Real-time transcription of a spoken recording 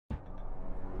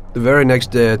The very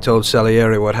next day I told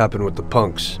Salieri what happened with the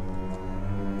punks.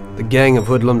 The gang of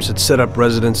hoodlums had set up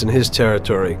residence in his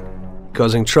territory,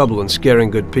 causing trouble and scaring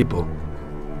good people.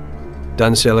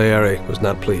 Don Salieri was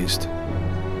not pleased.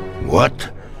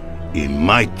 What? In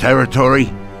my territory?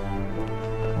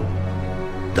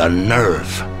 The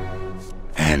nerve.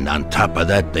 And on top of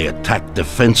that, they attacked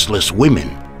defenseless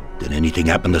women. Did anything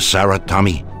happen to Sarah,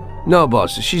 Tommy? No,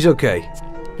 boss. She's okay.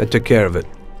 I took care of it.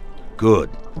 Good.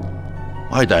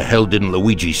 Why the hell didn't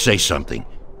Luigi say something?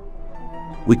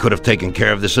 We could have taken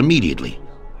care of this immediately.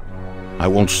 I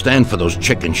won't stand for those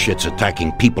chicken shits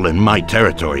attacking people in my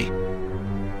territory.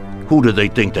 Who do they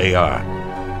think they are?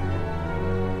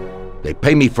 They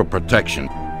pay me for protection,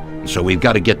 so we've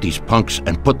got to get these punks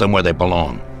and put them where they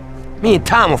belong. Me and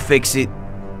Tom will fix it.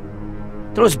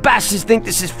 Do those bastards think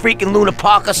this is freaking Luna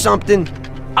Park or something?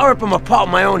 I'll rip them apart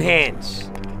with my own hands.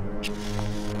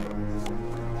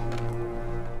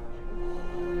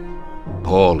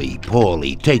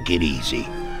 Paulie, take it easy.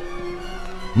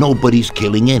 Nobody's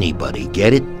killing anybody,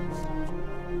 get it?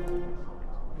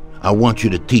 I want you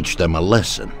to teach them a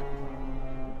lesson.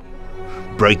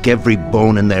 Break every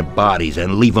bone in their bodies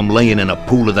and leave them laying in a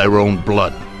pool of their own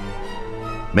blood.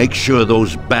 Make sure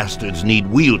those bastards need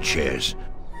wheelchairs.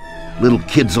 Little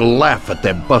kids will laugh at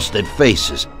their busted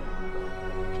faces.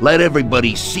 Let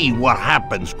everybody see what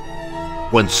happens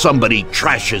when somebody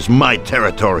trashes my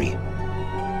territory.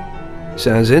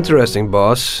 Sounds interesting,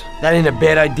 boss. That ain't a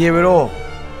bad idea at all.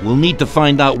 We'll need to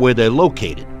find out where they're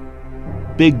located.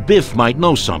 Big Biff might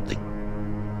know something.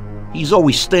 He's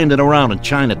always standing around in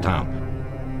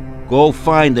Chinatown. Go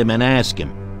find him and ask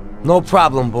him. No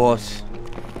problem, boss.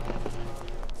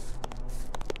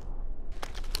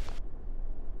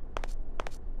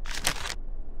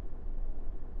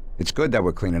 It's good that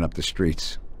we're cleaning up the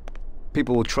streets.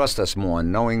 People will trust us more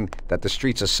knowing that the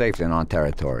streets are safe in our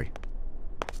territory.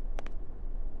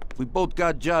 We both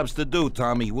got jobs to do,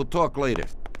 Tommy. We'll talk later.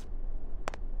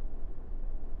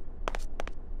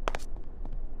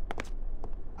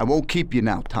 I won't keep you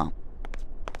now, Tom.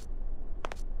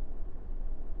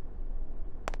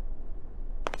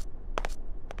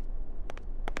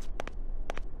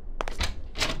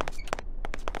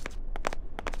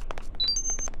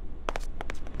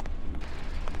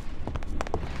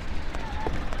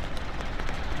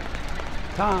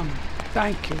 Tom,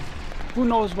 thank you. Who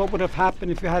knows what would have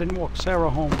happened if you hadn't walked Sarah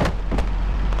home.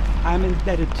 I'm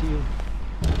indebted to you.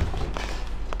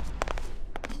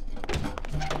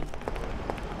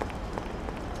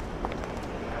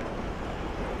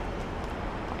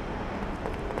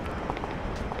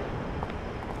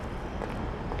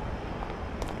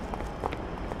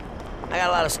 I got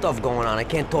a lot of stuff going on. I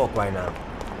can't talk right now.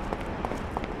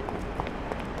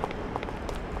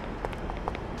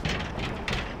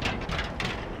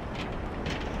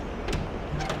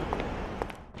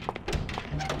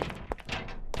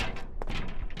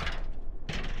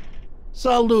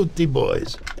 Salute,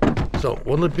 boys. So,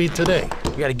 what'll it be today?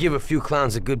 We gotta give a few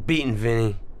clowns a good beating,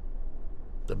 Vinny.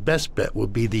 The best bet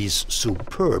would be these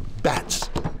superb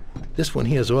bats. This one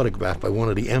here is autographed by one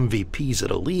of the MVPs of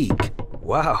the league.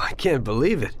 Wow, I can't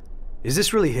believe it. Is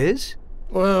this really his?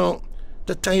 Well,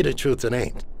 to tell you the truth, it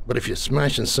ain't. But if you're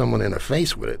smashing someone in the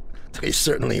face with it, they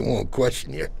certainly won't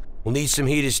question you. We'll need some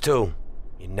heaters, too.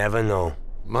 You never know.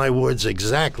 My words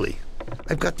exactly.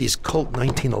 I've got these Colt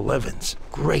 1911s.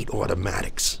 Great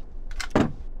automatics.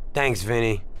 Thanks,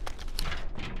 Vinny.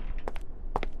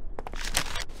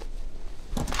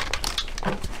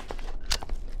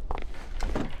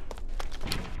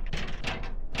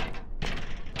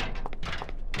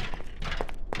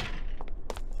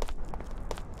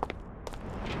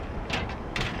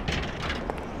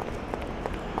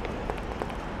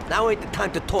 Now ain't the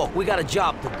time to talk. We got a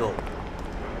job to do.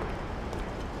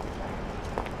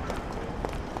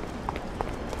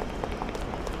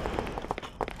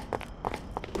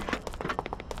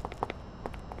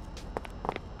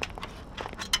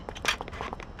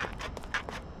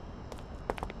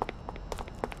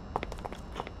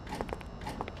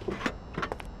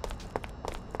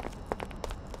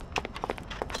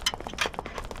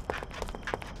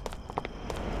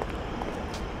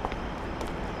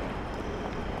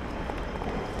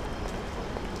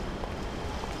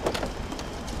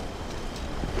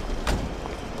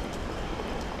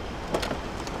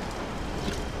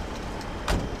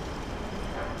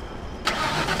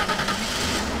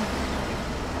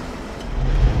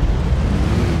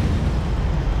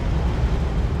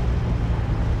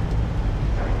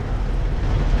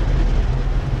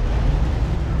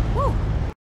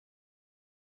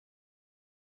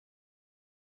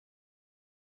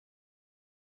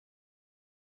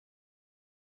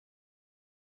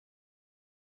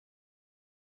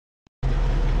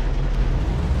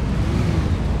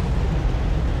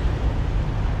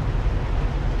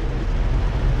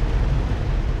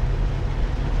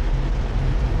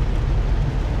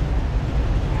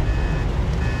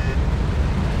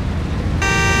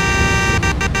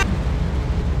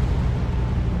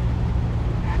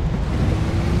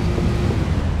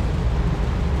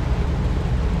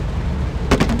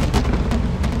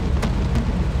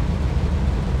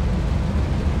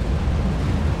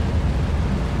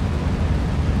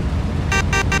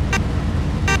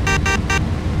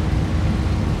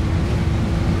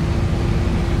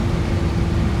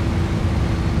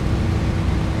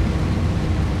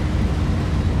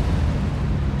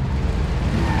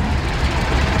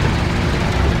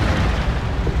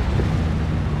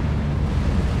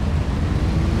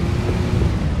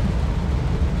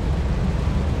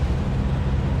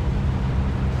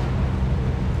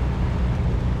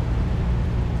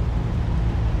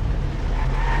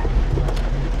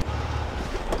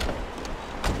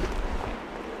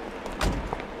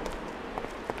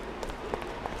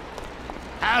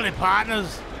 Howdy,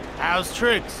 partners. How's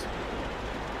tricks?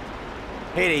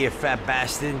 Hey there, you fat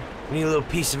bastard. We need a little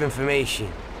piece of information.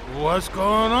 What's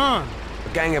going on? A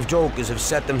gang of jokers have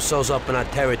set themselves up in our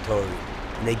territory,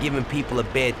 and they're giving people a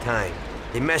bad time.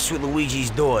 They messed with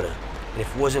Luigi's daughter, and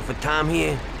if it wasn't for Tom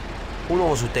here, who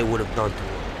knows what they would have done to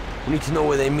her. We need to know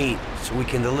where they meet, so we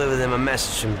can deliver them a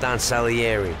message from Don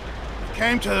Salieri.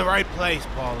 Came to the right place,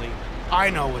 Paulie. I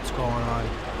know what's going on.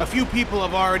 A few people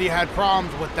have already had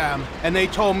problems with them, and they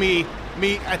told me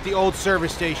meet at the old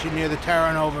service station near the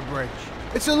Terranova Bridge.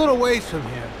 It's a little ways from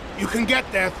here. You can get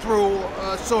there through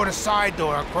a sort of side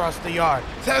door across the yard.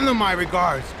 Send them my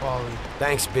regards, Paulie.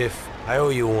 Thanks, Biff. I owe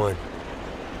you one.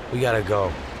 We gotta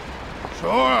go.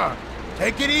 Sure.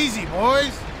 Take it easy,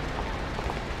 boys.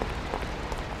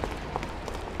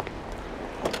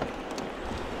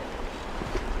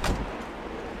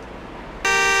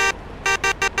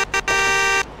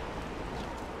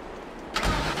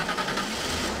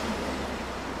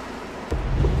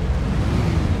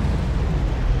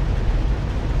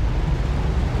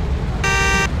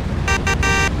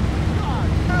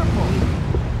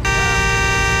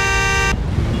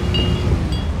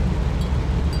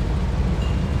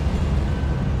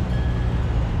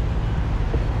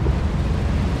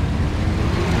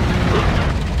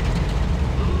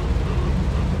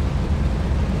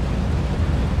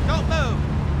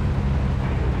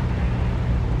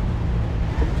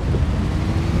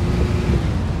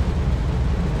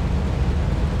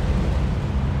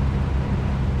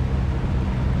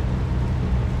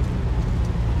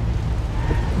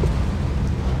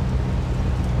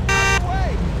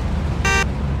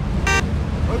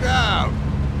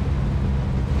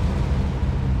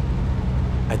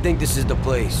 I think this is the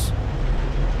place.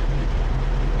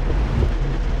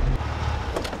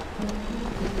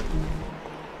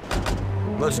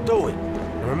 Let's do it.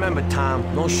 And remember, Tom,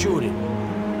 no shooting.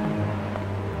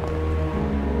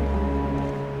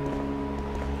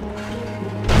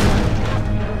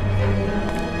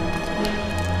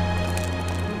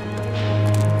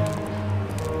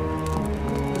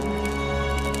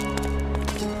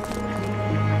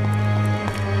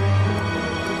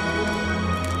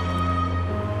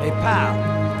 Hey, pal.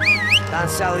 Don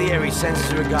Salieri sends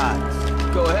his regards.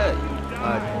 Go ahead.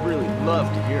 I'd really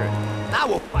love to hear it. Now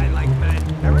we'll fight like men.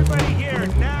 Everybody here,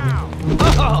 now!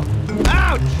 Oh!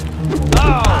 Ouch!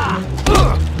 Oh!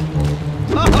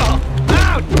 Oh!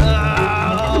 Ouch! Oh!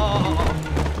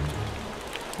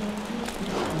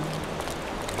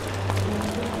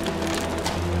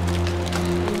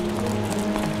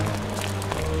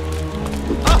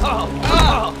 Oh!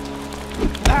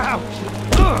 Ouch!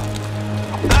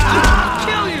 I'll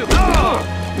kill you!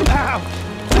 Ouch!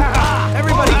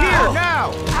 Everybody here,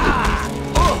 now!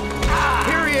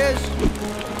 Here he is!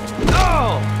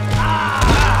 No!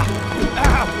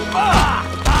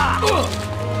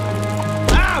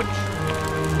 Ouch!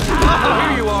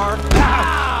 Here you are!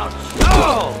 Ouch!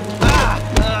 Oh!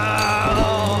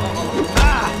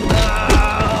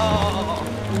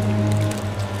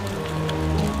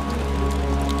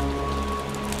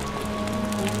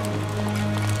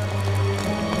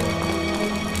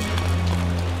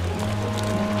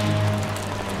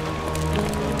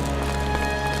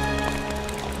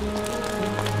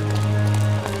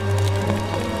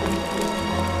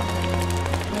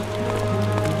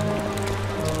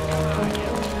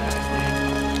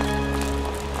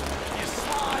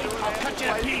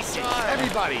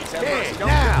 Hey,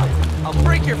 now! I'll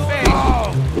break your face!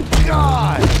 Oh,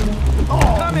 God!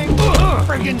 Oh, coming!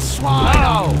 Friggin' swine!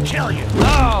 I'll kill you!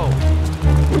 Oh!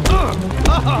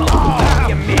 Oh!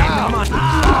 You man! Oh,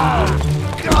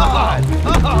 God!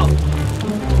 Ouch!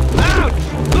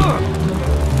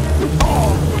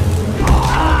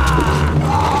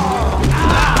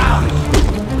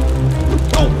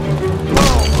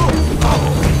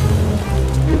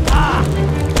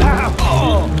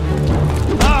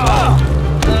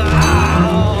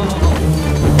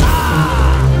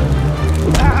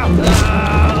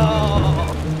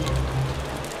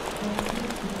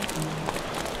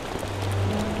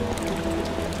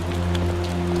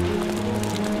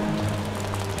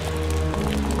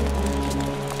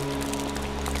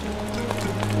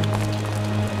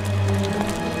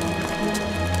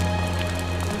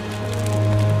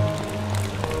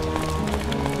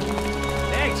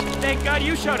 Thank God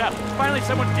you showed up. Finally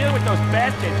someone dealing with those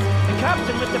bastards. The cops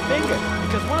didn't lift a finger,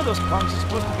 because one of those punks is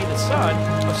supposed to be the son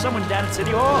of someone down at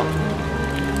City Hall.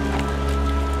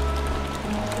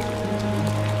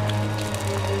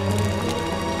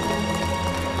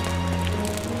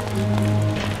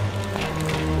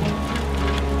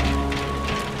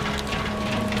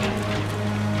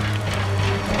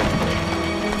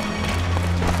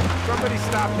 Somebody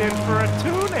stop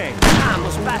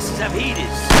have heaters.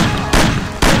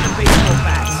 Get the baseball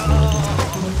bats.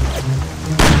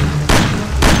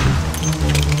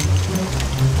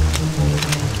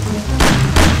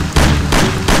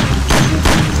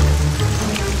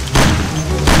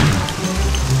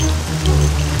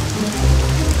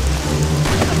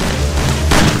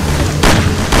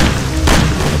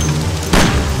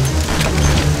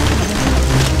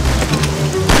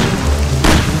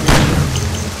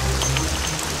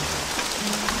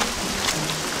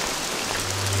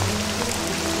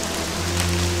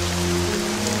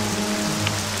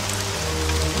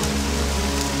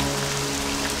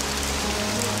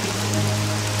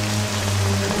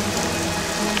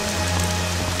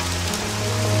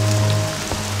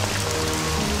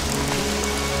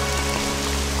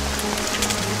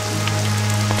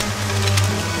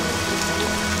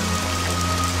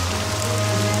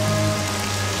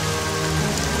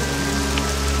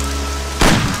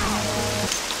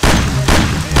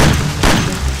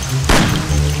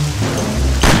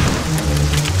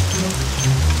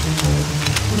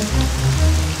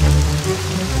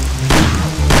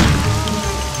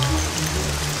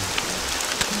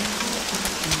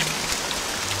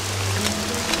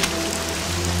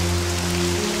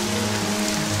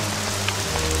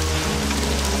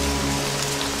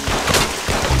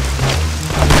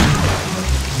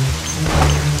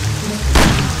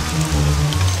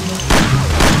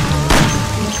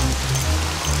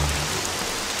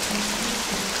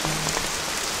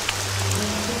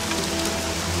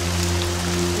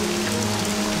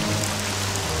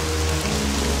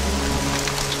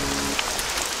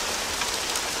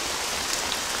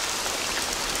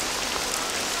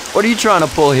 What are you trying to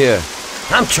pull here?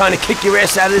 I'm trying to kick your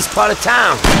ass out of this part of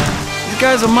town. These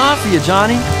guys are Mafia,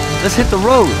 Johnny. Let's hit the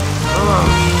road. Oh,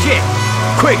 shit.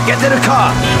 Quick, get to the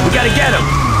car. We gotta get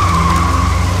him.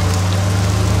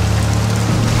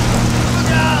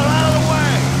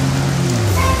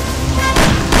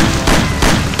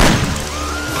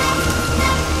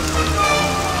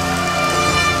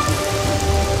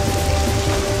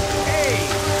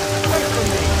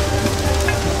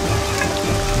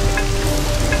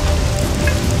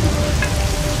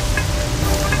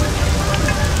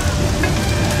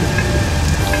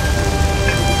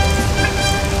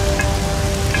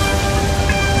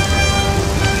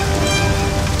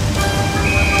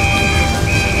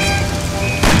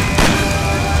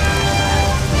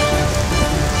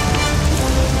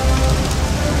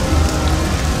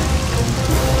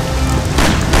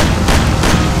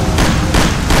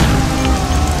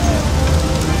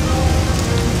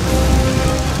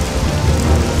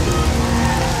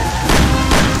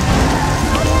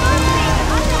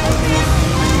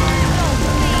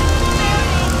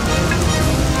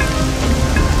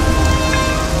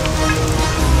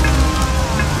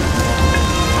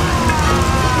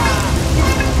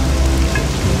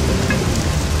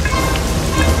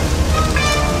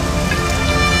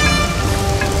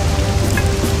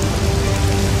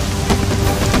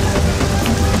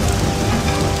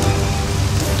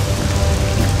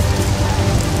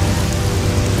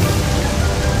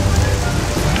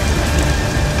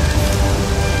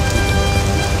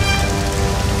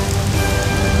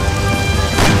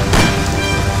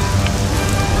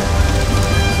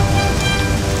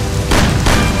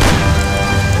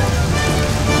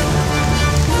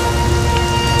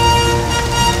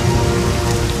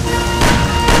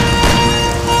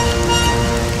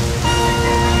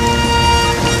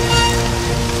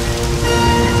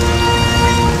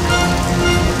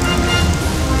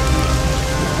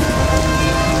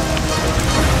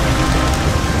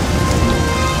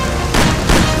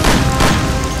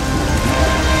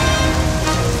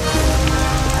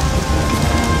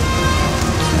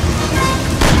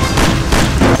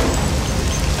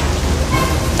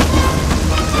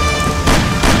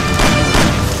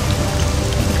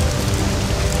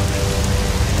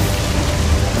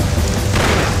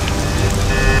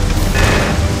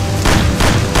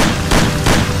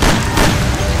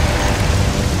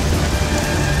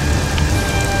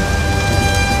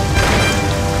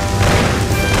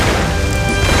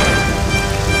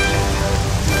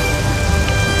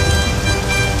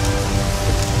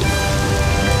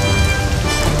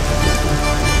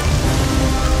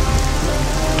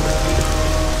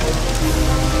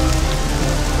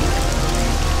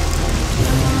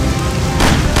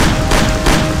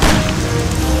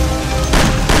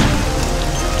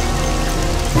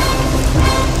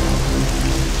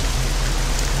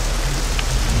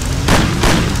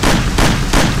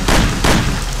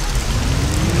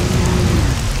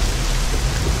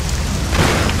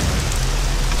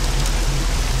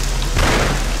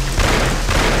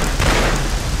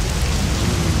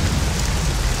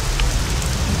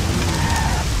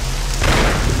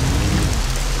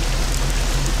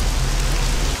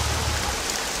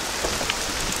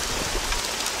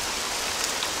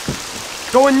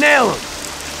 Go and nail him!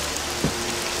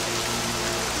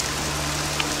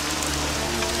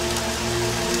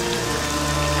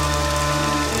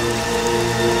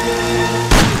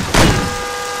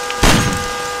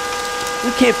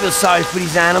 You can't feel sorry for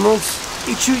these animals.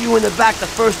 He'd shoot you in the back the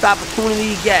first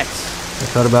opportunity he gets. I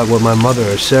thought about what my mother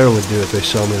or Sarah would do if they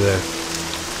saw me there.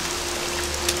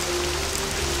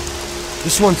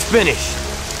 This one's finished.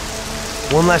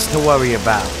 One less to worry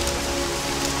about.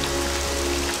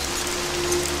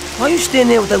 Why are you standing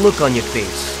there with that look on your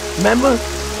face? Remember?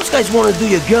 Those guys wanted to do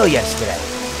your girl yesterday.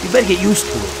 You better get used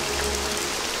to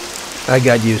it. I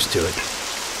got used to it.